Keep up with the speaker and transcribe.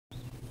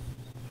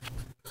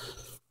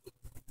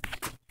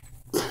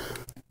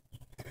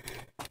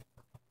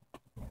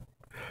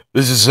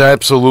This is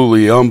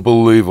absolutely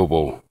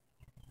unbelievable.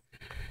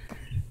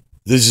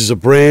 This is a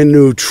brand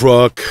new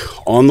truck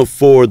on the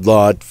Ford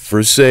lot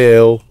for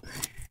sale.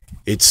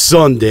 It's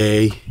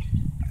Sunday.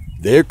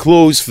 They're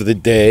closed for the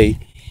day,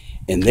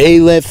 and they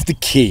left the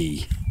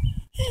key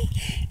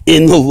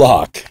in the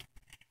lock.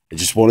 I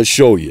just want to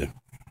show you.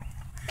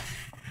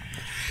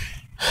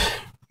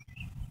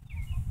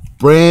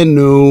 Brand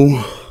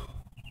new.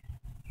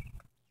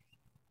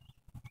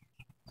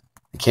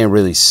 I can't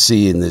really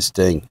see in this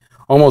thing.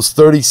 Almost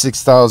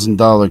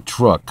 $36,000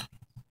 truck.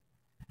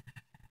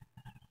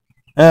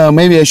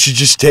 Maybe I should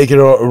just take it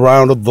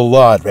around the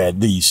lot at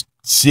least.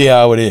 See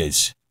how it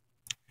is.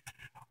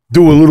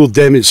 Do a little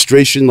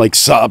demonstration like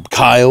Saab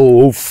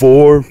Kyle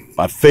 04.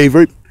 My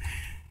favorite.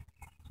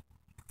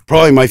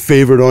 Probably my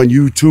favorite on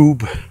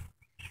YouTube.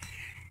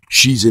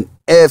 She's an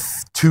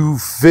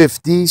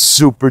F-250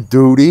 Super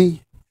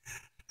Duty.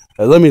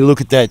 Let me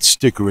look at that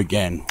sticker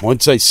again.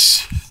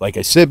 Like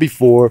I said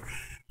before,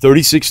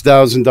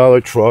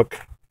 $36,000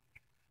 truck.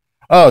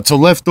 Oh, it's a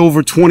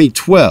leftover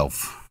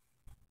 2012.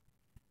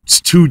 It's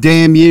 2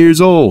 damn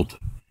years old.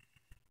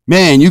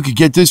 Man, you could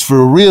get this for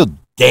a real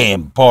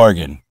damn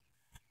bargain.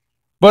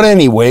 But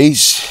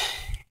anyways,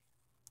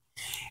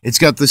 it's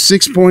got the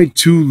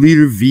 6.2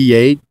 liter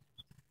V8.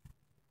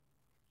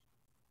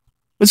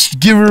 Let's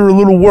give her a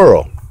little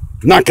whirl.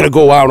 I'm not going to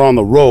go out on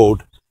the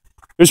road.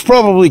 There's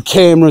probably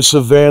camera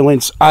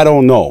surveillance. I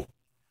don't know.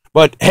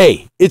 But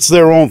hey, it's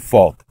their own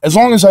fault. As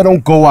long as I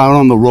don't go out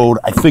on the road,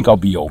 I think I'll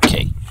be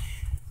okay.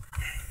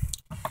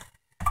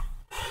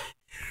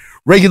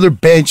 Regular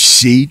bench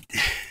seat.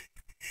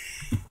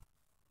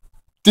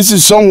 This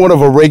is somewhat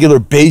of a regular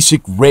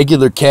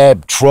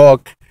cab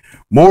truck.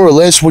 More or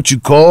less what you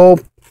call,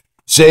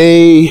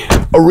 say,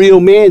 a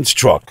real man's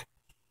truck.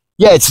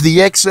 Yeah, it's the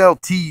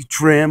XLT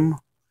trim,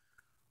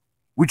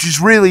 which is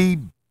really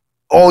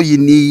all you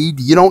need.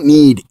 You don't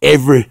need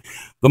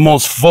the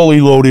most fully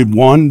loaded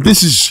one.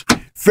 This is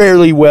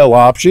fairly well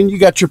optioned. You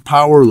got your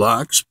power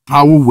locks,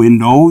 power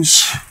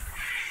windows.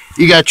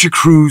 You got your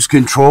cruise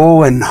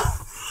control and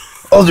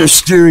other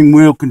steering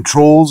wheel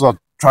controls. I'll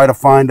try to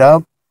find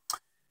out.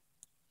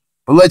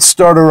 But let's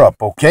start her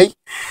up, okay?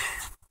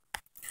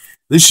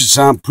 This should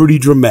sound pretty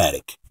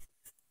dramatic.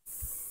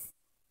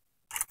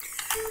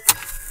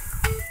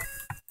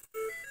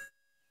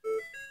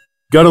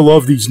 Gotta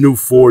love these new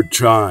Ford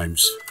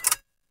chimes.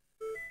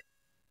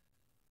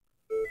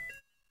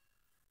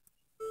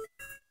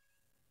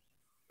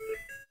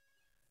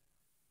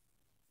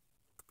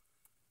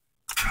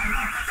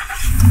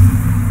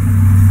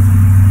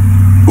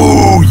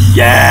 Oh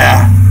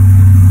yeah!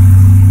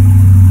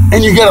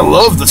 And you gotta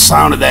love the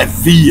sound of that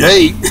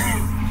V8.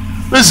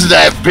 Listen to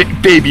that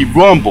baby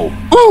rumble.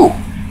 Ooh!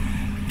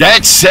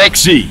 That's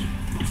sexy.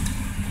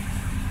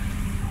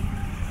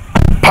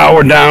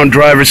 Power down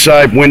driver's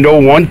side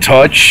window, one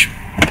touch.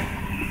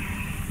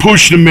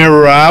 Push the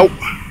mirror out.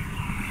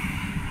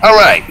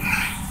 Alright.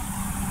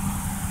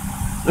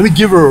 Let me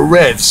give her a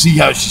rev, see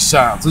how she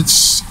sounds.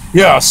 Let's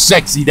hear how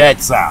sexy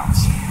that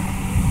sounds.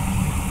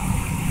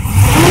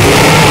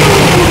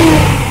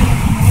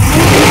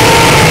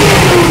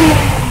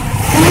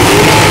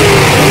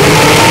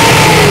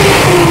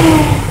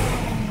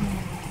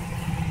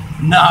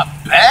 Not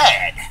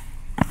bad.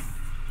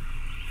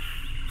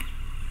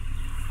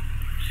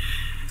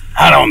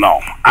 I don't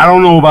know. I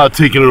don't know about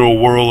taking her a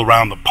whirl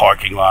around the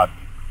parking lot.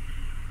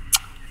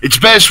 It's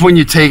best when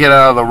you take it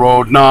out of the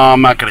road. No,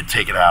 I'm not going to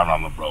take it out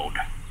on the road.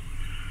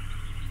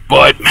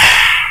 But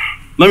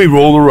let me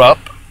roll her up.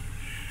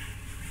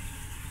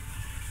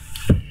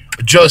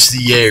 Adjust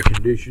the air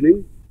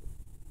conditioning.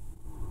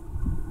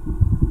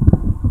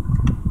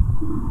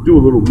 Do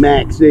a little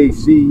max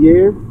AC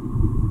here.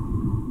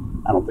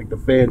 I don't think the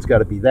fan's got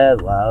to be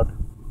that loud.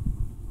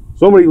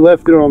 Somebody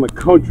left it on the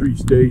country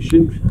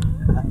station.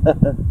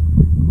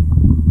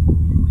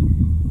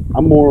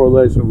 I'm more or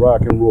less a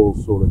rock and roll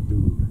sort of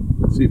dude.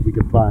 Let's see if we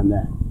can find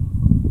that.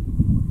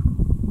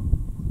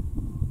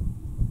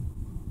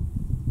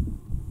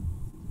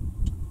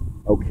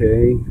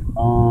 Okay,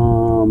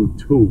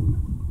 tune.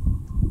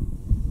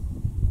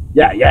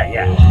 Yeah.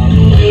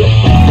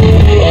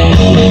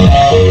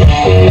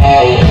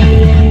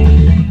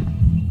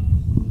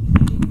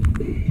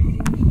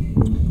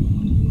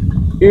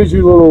 Here's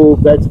your little,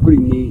 that's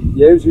pretty neat.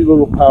 There's your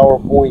little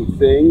PowerPoint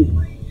thing.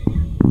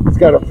 It's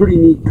got a pretty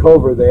neat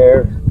cover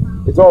there.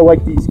 It's all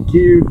like these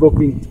geared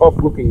looking, tough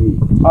looking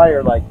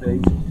tire-like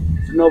things.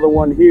 There's another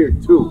one here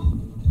too.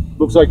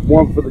 Looks like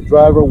one for the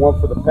driver,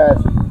 one for the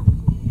passenger.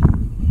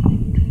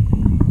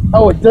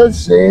 Oh, it does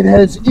say it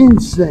has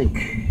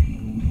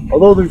InSync.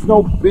 Although there's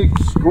no big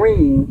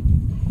screen,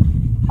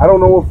 I don't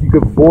know if you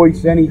could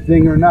voice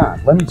anything or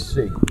not. Let me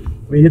see.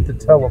 Let me hit the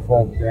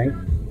telephone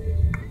thing.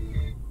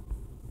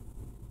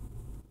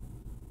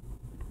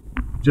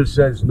 Just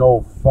says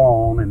no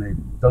phone, and it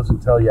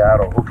doesn't tell you how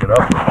to hook it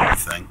up or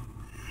anything.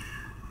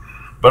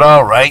 But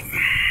all right.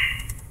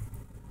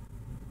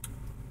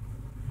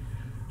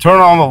 Turn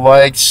on the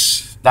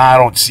lights. I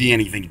don't see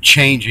anything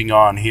changing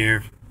on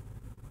here.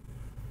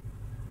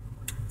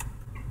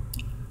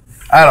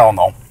 I don't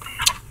know.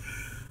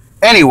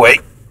 Anyway,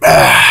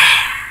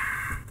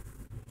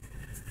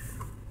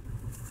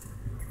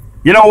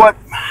 you know what?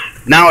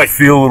 Now I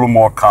feel a little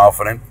more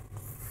confident.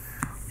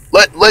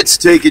 Let's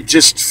take it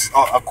just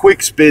a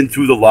quick spin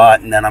through the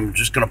lot, and then I'm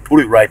just going to put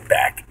it right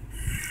back.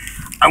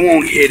 I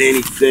won't hit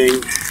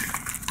anything,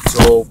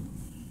 so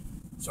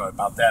sorry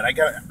about that. I am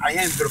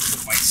going to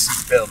put my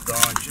seatbelt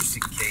on just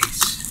in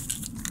case.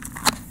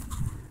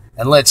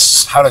 And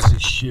how does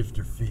this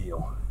shifter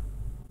feel?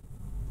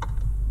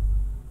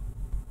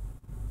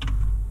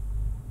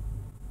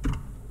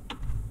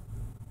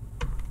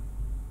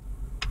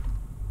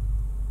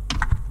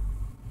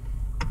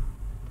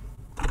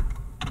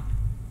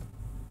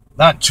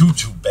 Not too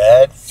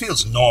bad.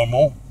 Feels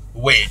normal, the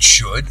way it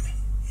should.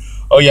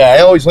 Oh yeah, I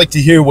always like to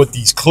hear what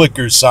these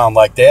clickers sound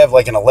like. They have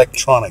like an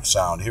electronic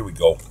sound. Here we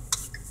go.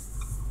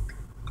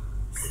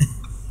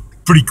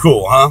 Pretty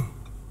cool, huh?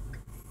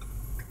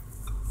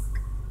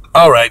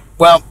 Alright,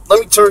 well, let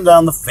me turn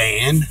down the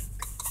fan.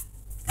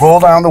 Roll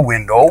down the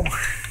window.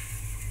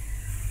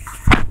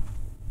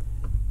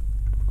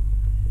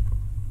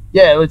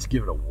 Yeah, let's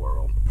give it a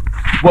whirl.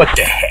 What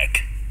the heck?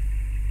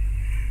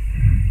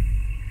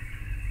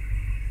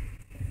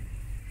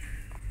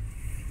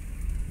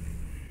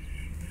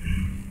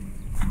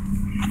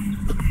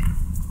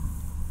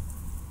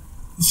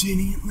 This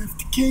idiot left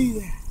the key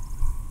there.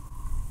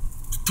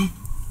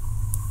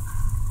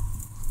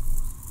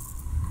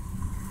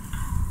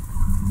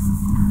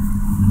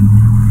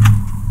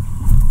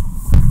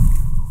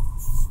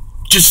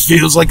 Just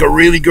feels like a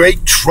really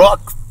great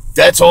truck.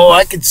 That's all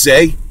I can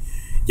say.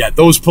 Yeah,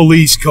 those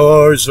police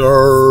cars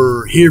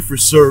are here for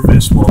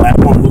service. Well, that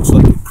one looks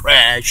like it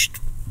crashed.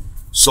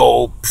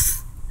 So,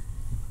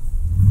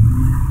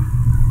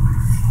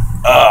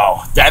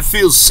 oh, that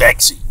feels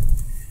sexy.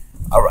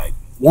 All right.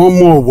 One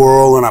more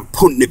whirl and I'm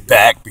putting it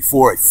back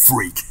before I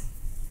freak.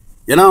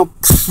 You know?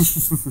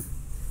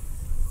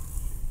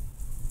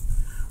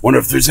 Wonder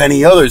if there's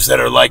any others that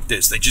are like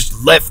this. They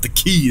just left the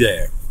key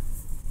there.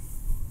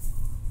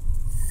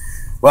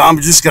 Well, I'm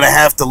just going to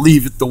have to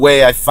leave it the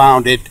way I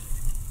found it.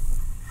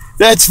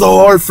 That's the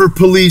Hartford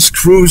Police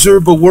Cruiser,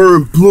 but we're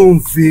in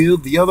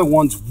Bloomfield. The other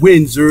one's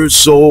Windsor,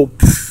 so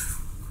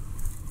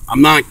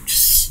I'm not...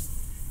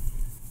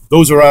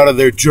 Those are out of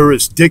their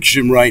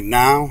jurisdiction right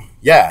now.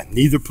 Yeah,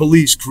 neither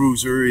police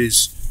cruiser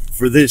is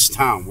for this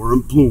town. We're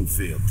in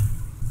Bloomfield.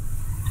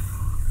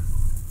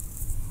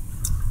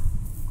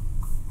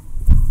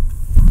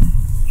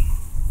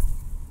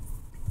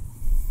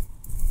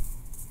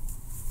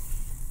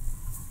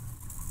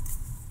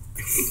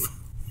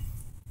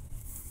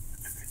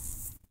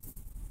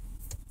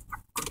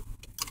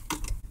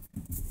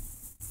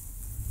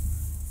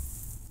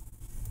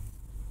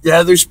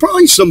 Yeah, there's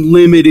probably some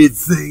limited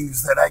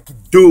things that I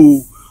could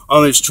do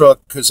on this truck,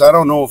 because I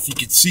don't know if you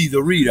can see the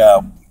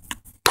readout.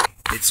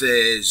 It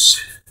says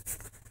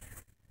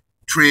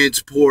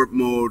transport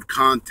mode,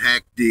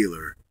 contact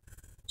dealer.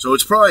 So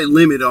it's probably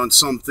limited on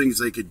some things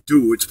they could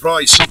do. It's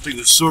probably something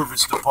the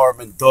service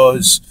department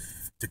does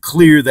to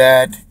clear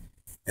that,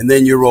 and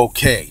then you're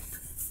okay.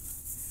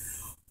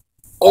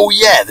 Oh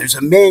yeah, there's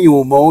a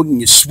manual mode,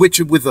 and you switch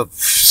it with a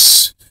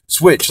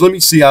switch. Let me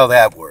see how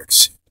that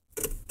works.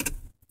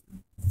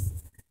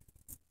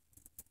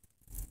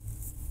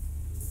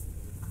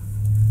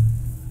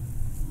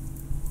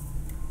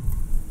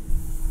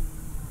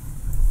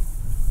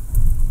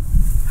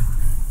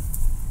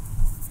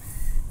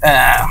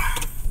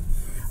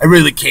 I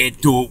really can't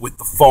do it with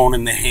the phone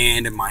in the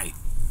hand and my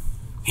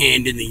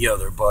hand in the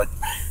other, but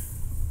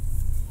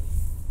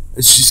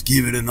let's just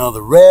give it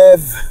another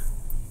rev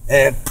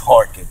and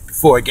park it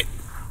before I get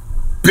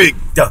big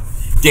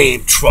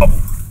damn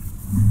trouble.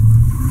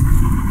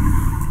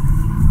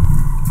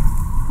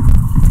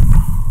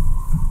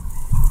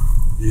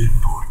 Yeah,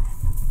 park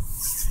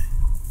it.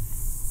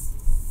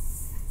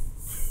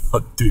 I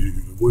did it.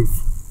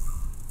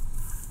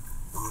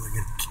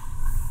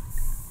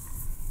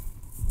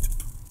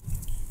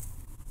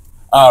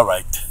 All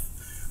right,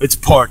 let's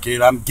park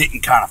it. I'm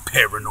getting kind of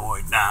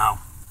paranoid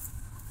now.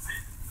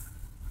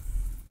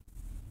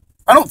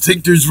 I don't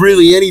think there's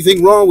really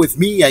anything wrong with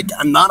me.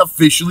 I'm not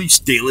officially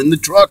stealing the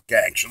truck,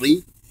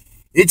 actually.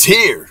 It's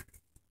here.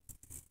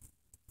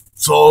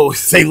 So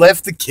if they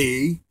left the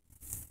key,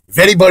 if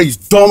anybody's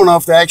dumb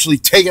enough to actually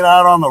take it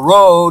out on the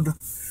road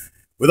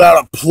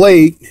without a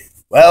plate,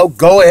 well,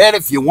 go ahead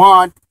if you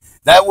want.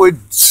 That would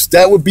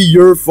be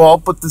your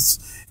fault, but the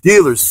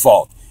dealer's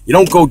fault. You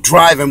don't go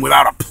driving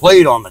without a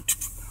plate on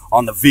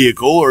the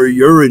vehicle, or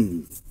you're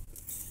in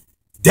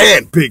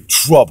damn big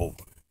trouble.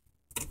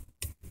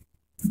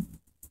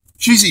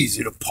 She's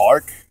easy to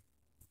park.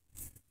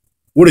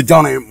 Would have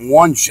done it in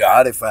one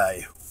shot if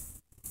I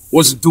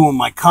wasn't doing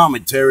my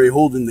commentary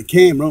holding the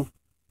camera.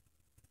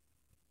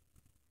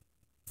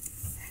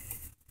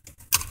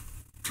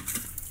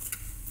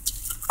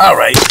 All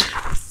right,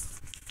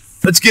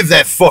 let's give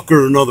that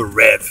fucker another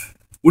rev.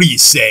 What do you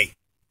say?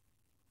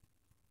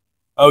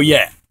 Oh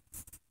yeah.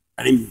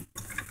 I didn't,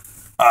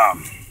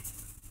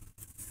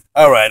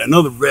 all right,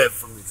 another rev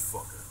from this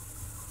fucker.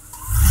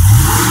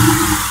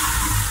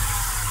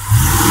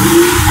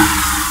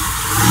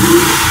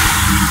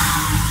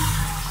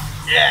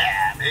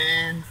 Yeah,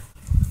 man.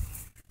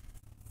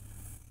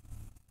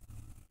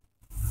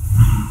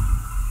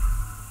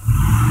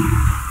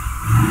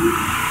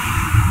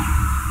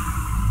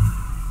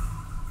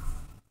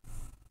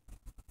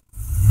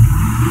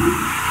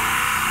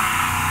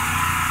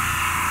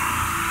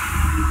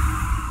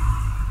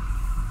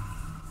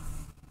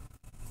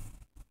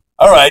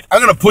 All right, I'm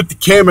going to put the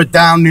camera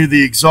down near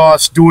the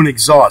exhaust, do an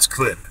exhaust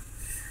clip.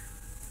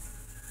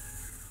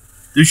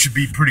 This should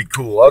be pretty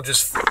cool. I'll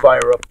just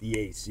fire up the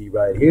AC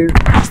right here.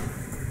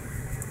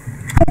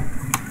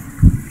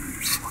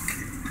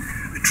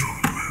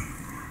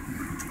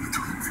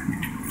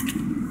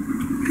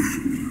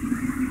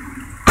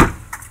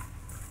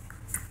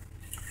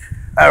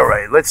 All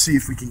right, let's see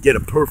if we can get a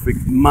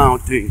perfect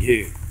mounting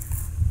here.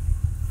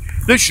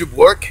 This should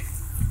work.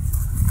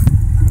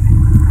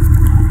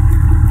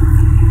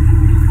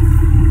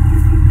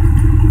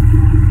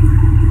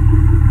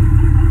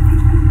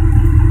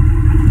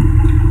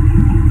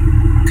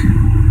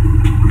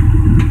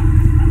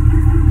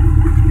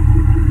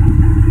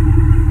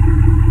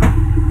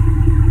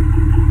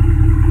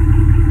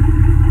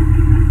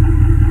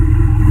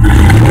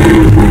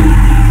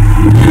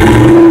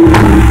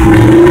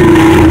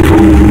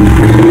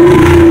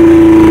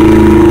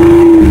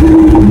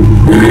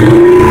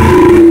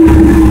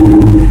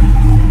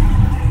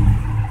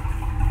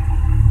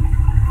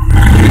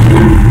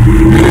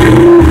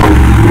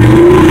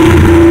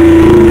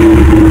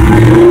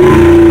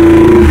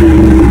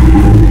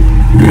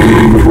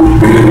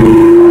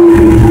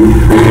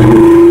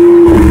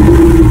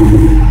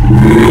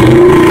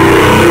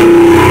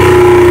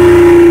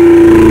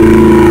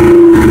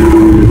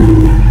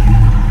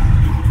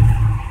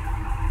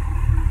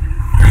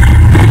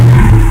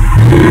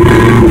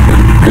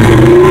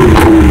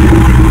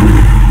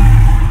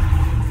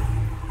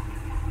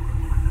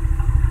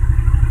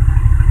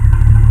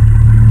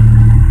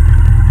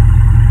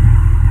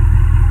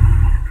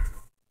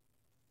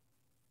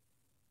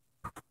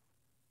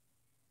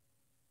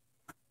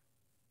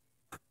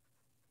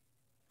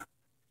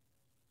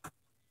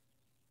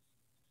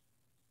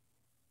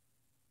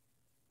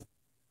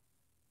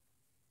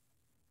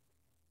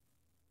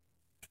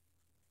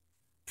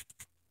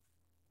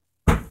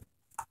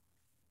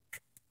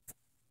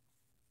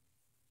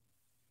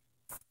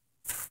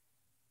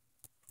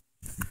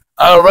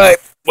 All right.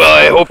 Well,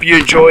 I hope you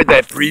enjoyed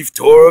that brief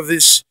tour of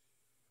this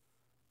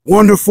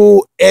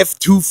wonderful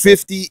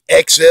F-250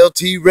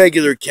 XLT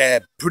regular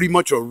cab. Pretty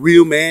much a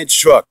real man's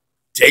truck.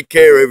 Take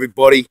care,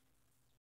 everybody.